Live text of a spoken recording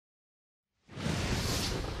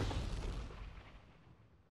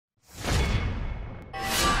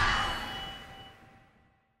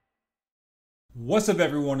What's up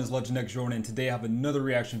everyone, it's Legend X Ronin, and today I have another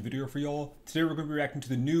reaction video for y'all. Today we're going to be reacting to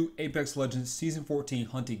the new Apex Legends Season 14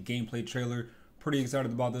 Hunted gameplay trailer. Pretty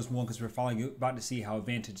excited about this one because we're finally about to see how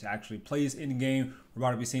Vantage actually plays in game. We're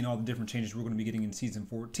about to be seeing all the different changes we're going to be getting in Season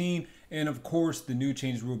 14. And of course, the new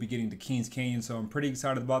changes we'll be getting to King's Canyon, so I'm pretty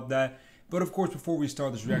excited about that. But of course, before we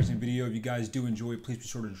start this reaction video, if you guys do enjoy, please be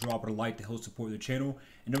sure to drop it a like to help support the channel.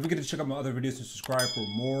 And don't forget to check out my other videos and subscribe for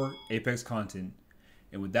more Apex content.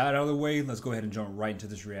 And with that out of the way, let's go ahead and jump right into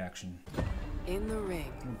this reaction. In the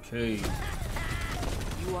ring. Okay.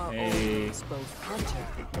 You are always both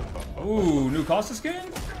hunter. Ooh, new Costa skin?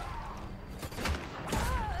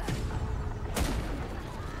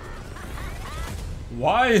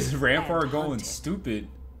 Why is Rampart going stupid?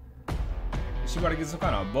 Is she about to get some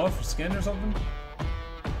kind of buff or skin or something?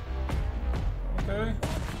 Okay.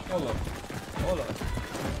 Hold up. Hold up.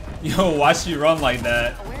 Yo, why she run like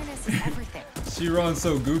that? Awareness is everything. She runs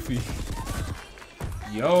so goofy.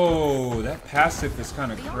 Yo, that passive is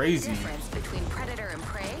kind of crazy. Between predator and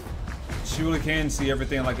prey? She really can see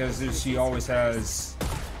everything like as if she always has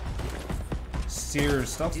Seer's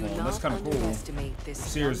stuff on. That's kind of cool.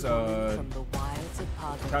 Seer's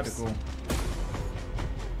tactical.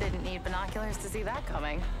 Didn't need binoculars to see that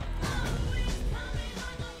coming. I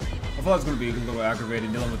thought it was gonna be a little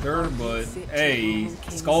aggravated dealing with her, but hey,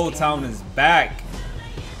 Skull Town is back.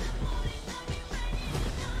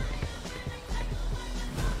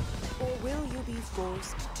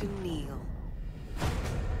 Forced to kneel.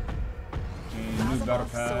 New battle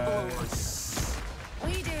pass.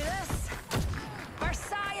 We do this for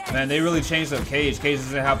science. Man, they really changed up Cage. Cage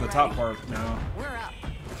doesn't have the top part now. We're up.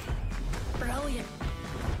 Brilliant.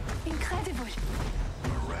 Incredible.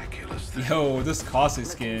 Miraculous. Yo, this Caustic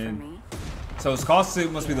skin. So it's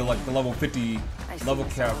Caustic must be the the level 50 level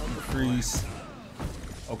cap increase.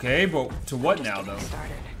 Okay, but to what now though?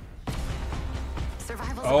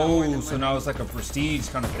 Oh, so now it's like a prestige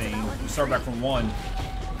kind of thing. We start back from 1.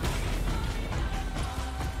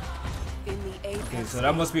 Okay, so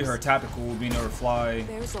that must be her tactical, being able to fly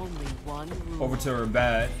over to her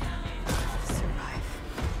bat.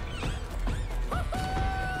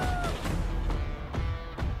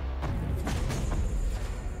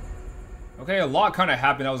 Okay, a lot kind of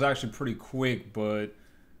happened. That was actually pretty quick, but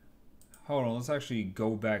hold on, let's actually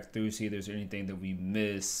go back through, see if there's anything that we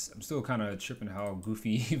miss. I'm still kind of tripping how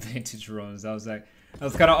goofy Vantage runs. That was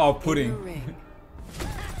kind of off-putting.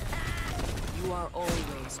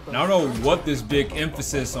 And I don't know what this big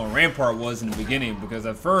emphasis on Rampart was in the beginning, because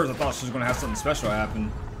at first I thought she was going to have something special happen.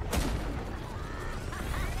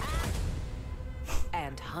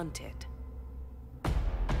 And hunted.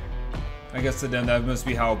 I guess to them that must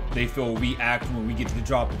be how they feel we act when we get to the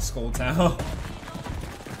drop in Skull Town.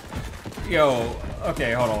 Yo,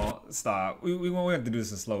 okay, hold on, stop. We have to do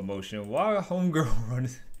this in slow motion. Why homegirl run?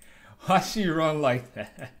 Why she run like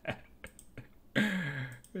that?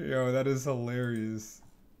 Yo, that is hilarious.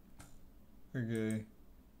 Okay.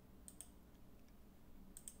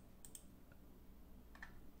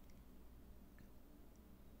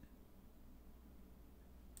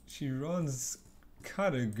 She runs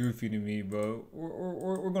kind of goofy to me, but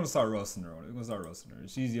we're gonna start roasting her on it. We're gonna start roasting her.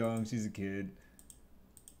 She's young, she's a kid.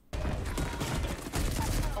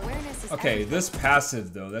 Okay, this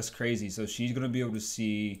passive though, that's crazy. So she's gonna be able to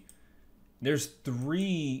see. There's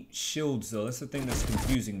 3 shields though. That's the thing that's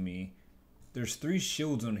confusing me. There's 3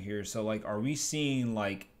 shields on here. So like, are we seeing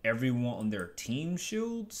like everyone on their team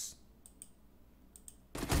shields?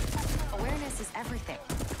 Awareness is everything.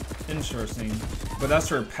 Interesting. But that's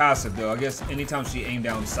her passive though. I guess anytime she aims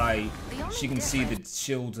down sight, she can see the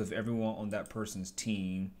shields of everyone on that person's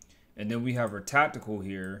team. And then we have her tactical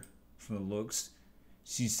here from the looks.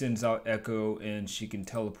 She sends out Echo and she can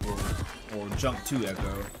teleport or jump to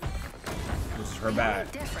Echo, which is her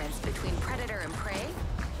bat. Difference between predator and prey.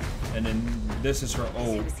 And then this is her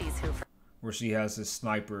ult, where she has a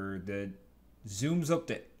sniper that zooms up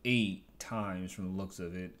to 8 times from the looks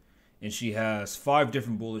of it, and she has 5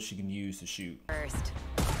 different bullets she can use to shoot. First.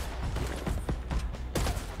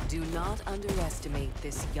 Do not underestimate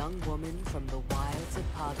this young woman from the wilds of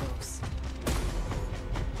Pagos.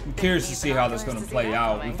 I'm curious to see how that's going to play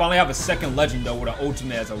out. We finally have a second legend though with an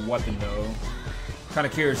ultimate as a weapon though. Kind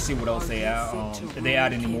of curious to see what else they add. If they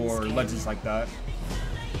add any more legends like that.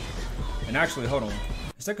 And actually, hold on.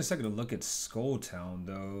 Let's take a second to look at Skull Town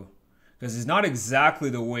though, because it's not exactly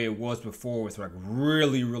the way it was before with like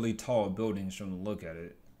really tall buildings from the look at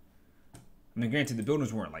it. I mean, granted, the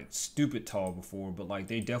buildings weren't like stupid tall before, but like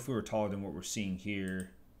they definitely were taller than what we're seeing here.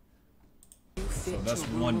 So that's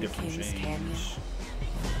one different change.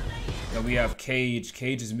 Now we have Cage.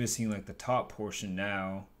 Cage is missing like the top portion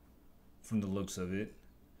now from the looks of it.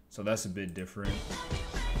 So that's a bit different.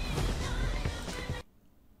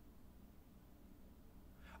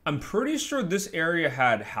 I'm pretty sure this area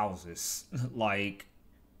had houses. Like,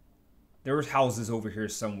 there was houses over here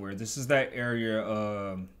somewhere. This is that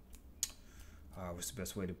area, what's the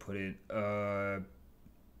best way to put it?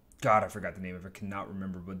 God, I forgot the name of it. I cannot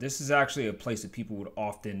remember. But this is actually a place that people would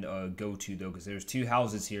often go to, though, because there's 2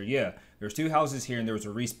 houses here. Yeah, there's 2 houses here, and there was a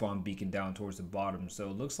respawn beacon down towards the bottom.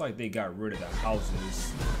 So it looks like they got rid of the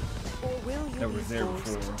houses that were there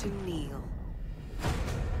before. To kneel?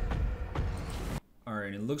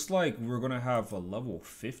 Alright, it looks like we're going to have a level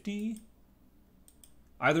 50.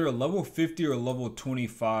 Either a level 50 or a level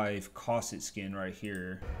 25 Cosset skin right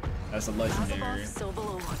here. That's a legendary.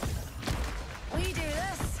 We do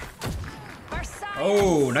this.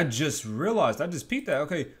 Oh, and I just realized, I just peeked that.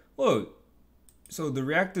 Okay, look. So the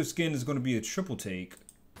reactive skin is going to be a triple take.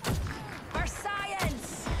 For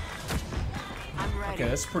science. I'm ready. Okay,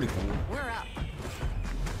 that's pretty cool. We're up.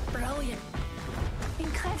 Brilliant.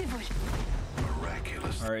 Incredible.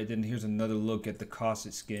 Miraculous. Alright, then here's another look at the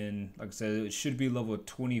Cosset skin. Like I said, it should be level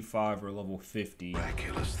 25 or level 50.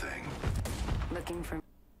 Miraculous thing. Looking for.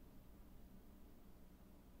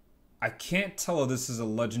 I can't tell if this is a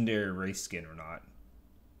legendary race skin or not.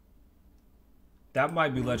 That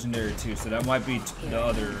might be legendary too, so that might be the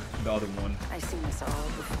other one. I've seen this all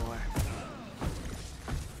before.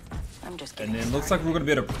 I'm just And getting then it looks like we're gonna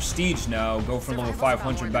be at a prestige now, go from level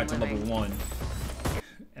 500 back to level 1.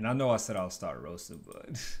 And I know I said I'll start roasting,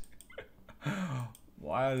 but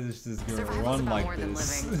why is this gonna run like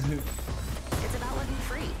this? It's about living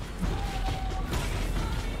free.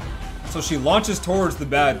 So she launches towards the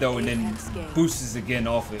bad though, and then boosts again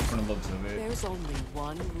off it from the looks of it. There's only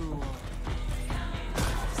one rule.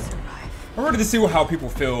 Survive. I'm ready to see how people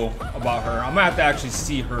feel about her. I'm gonna have to actually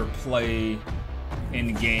see her play in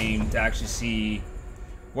the game to actually see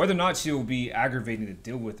whether or not she'll be aggravating to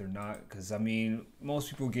deal with or not. Because I mean, most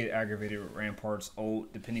people get aggravated with Rampart's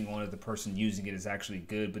ult depending on if the person using it is actually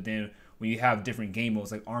good. But then when you have different game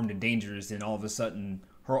modes like Armed and Dangerous, then all of a sudden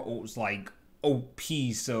her ult's like OP.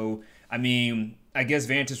 So I mean, I guess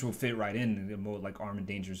Vantage will fit right in a mode like Armed and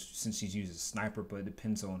Dangerous since she's used a sniper, but it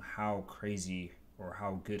depends on how crazy or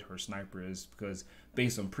how good her sniper is, because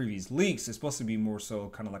based on previous leaks, it's supposed to be more so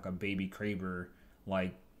kind of like a baby Kraber,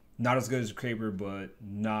 like not as good as Kraber, but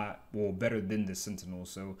not, well, better than the Sentinel.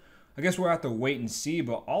 So I guess we'll have to wait and see,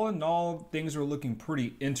 but all in all, things are looking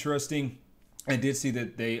pretty interesting. I did see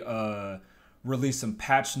that they released some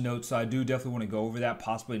patch notes, so I do definitely want to go over that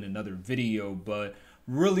possibly in another video, but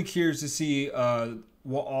really curious to see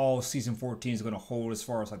what all season 14 is going to hold as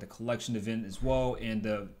far as like the collection event as well, and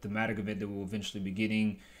the thematic event that will eventually be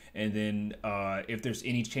getting, and then if there's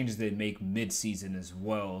any changes they make mid-season as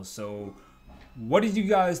well. So what did you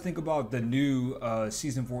guys think about the new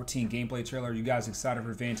season 14 gameplay trailer? Are you guys excited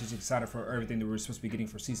for Vantage, excited for everything that we're supposed to be getting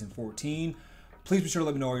for season 14? Please be sure to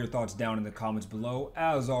let me know all your thoughts down in the comments below.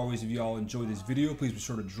 As always, if you all enjoyed this video, please be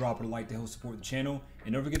sure to drop a like to help support the channel.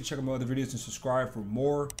 And don't forget to check out my other videos and subscribe for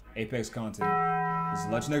more Apex content. This is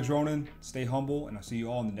Legend X Ronin. Stay humble, and I'll see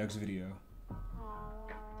you all in the next video.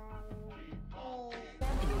 You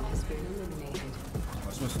has been eliminated. I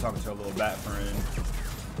was supposed to talk to her little bat friend.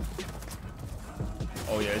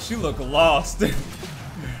 Oh yeah, she look lost.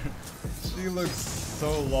 She looks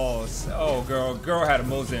so lost. Oh girl had a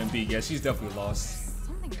Mozambique. Yeah, she's definitely lost.